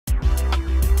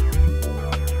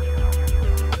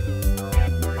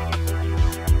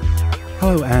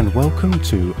Hello and welcome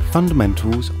to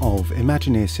Fundamentals of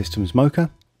Imagineer Systems Mocha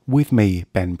with me,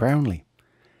 Ben Brownlee.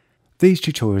 These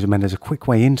tutorials are meant as a quick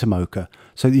way into Mocha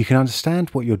so that you can understand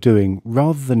what you're doing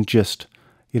rather than just,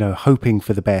 hoping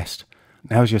for the best.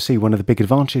 Now, as you'll see, one of the big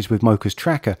advantages with Mocha's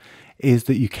tracker is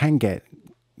that you can get,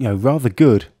 rather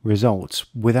good results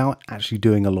without actually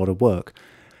doing a lot of work.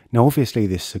 Now, obviously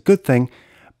this is a good thing,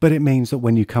 but it means that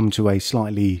when you come to a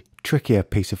slightly trickier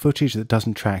piece of footage that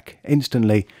doesn't track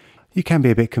instantly, you can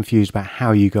be a bit confused about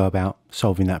how you go about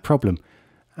solving that problem.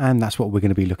 And that's what we're going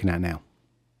to be looking at now.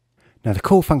 Now, the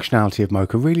core functionality of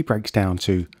Mocha really breaks down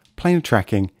to planar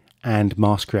tracking and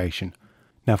mask creation.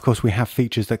 Now, of course, we have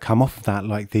features that come off of that,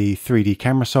 like the 3D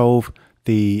camera solve,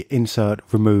 the insert,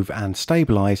 remove and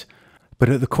stabilize. But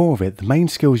at the core of it, the main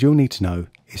skills you'll need to know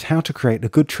is how to create a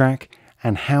good track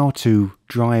and how to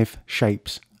drive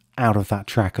shapes out of that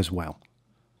track as well.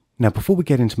 Now, before we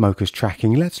get into Mocha's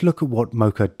tracking, let's look at what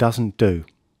Mocha doesn't do.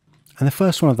 And the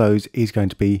first one of those is going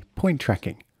to be point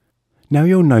tracking. Now,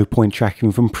 you'll know point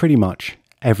tracking from pretty much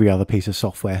every other piece of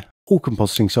software. All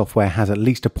compositing software has at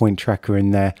least a point tracker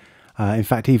in there. In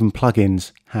fact, even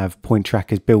plugins have point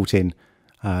trackers built in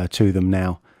to them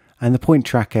now. And the point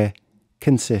tracker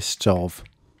consists of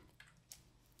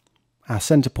our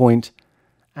center point,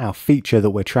 our feature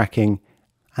that we're tracking,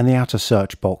 and the outer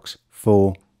search box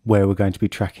for where we're going to be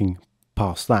tracking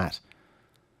past that.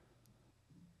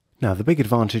 Now, the big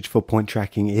advantage for point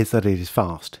tracking is that it is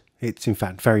fast. It's in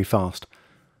fact very fast.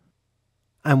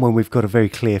 And when we've got a very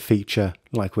clear feature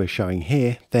like we're showing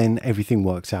here, then everything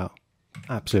works out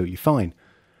absolutely fine.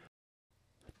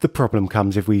 The problem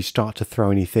comes if we start to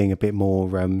throw anything a bit more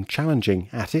challenging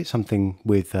at it, something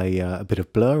with a bit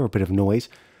of blur, or a bit of noise,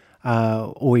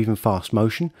 or even fast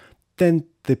motion, then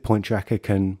the point tracker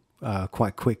can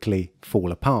quite quickly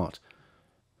fall apart.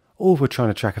 Or if we're trying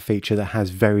to track a feature that has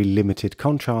very limited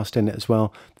contrast in it as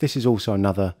well, this is also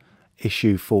another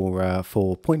issue for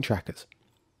point trackers.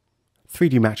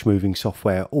 3D match moving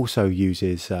software also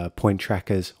uses point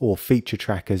trackers, or feature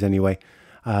trackers anyway,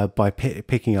 by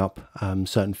picking up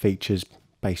certain features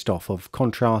based off of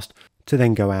contrast to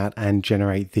then go out and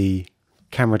generate the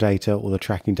camera data or the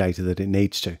tracking data that it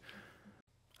needs to.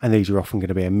 And these are often going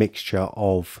to be a mixture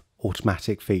of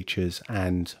automatic features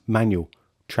and manual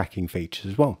tracking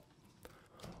features as well.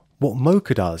 What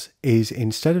Mocha does is,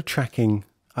 instead of tracking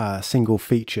single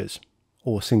features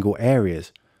or single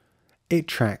areas, it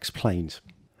tracks planes.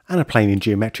 And a plane in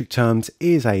geometric terms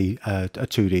is a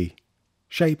 2D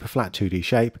shape, a flat 2D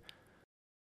shape.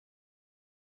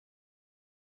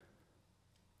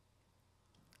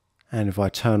 And if I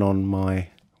turn on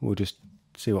we'll just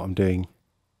see what I'm doing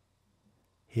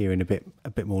here in a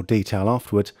bit more detail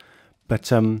afterwards.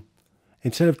 But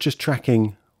instead of just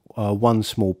tracking one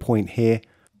small point here,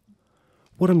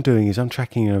 what I'm doing is I'm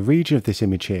tracking a region of this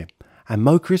image here. And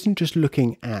Mocha isn't just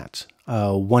looking at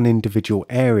one individual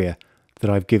area that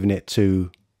I've given it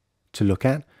to look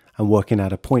at and working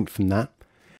out a point from that.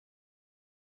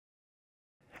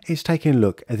 It's taking a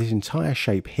look at this entire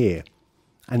shape here,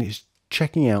 and it's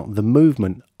checking out the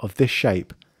movement of this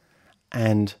shape,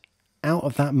 and out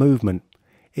of that movement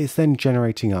it's then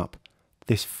generating up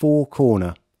this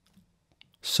four-corner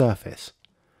surface.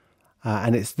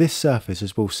 And it's this surface,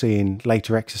 as we'll see in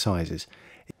later exercises,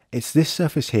 it's this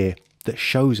surface here that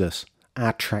shows us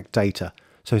our track data.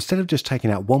 So instead of just taking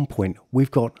out one point,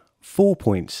 we've got 4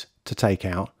 points to take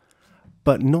out,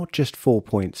 but not just 4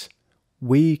 points.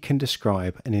 We can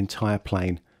describe an entire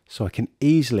plane, so I can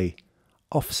easily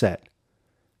offset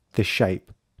this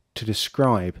shape to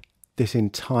describe this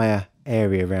entire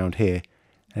area around here.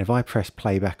 And if I press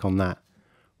play back on that,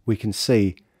 we can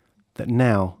see that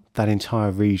now that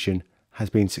entire region has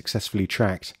been successfully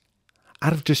tracked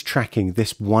out of just tracking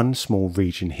this one small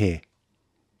region here.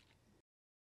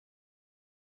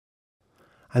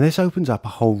 And this opens up a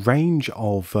whole range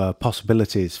of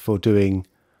possibilities for doing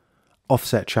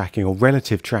offset tracking or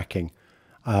relative tracking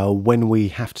when we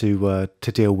have to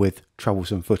deal with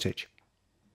troublesome footage.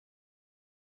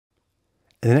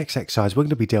 In the next exercise, we're going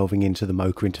to be delving into the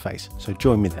Mocha interface, so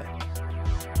join me there.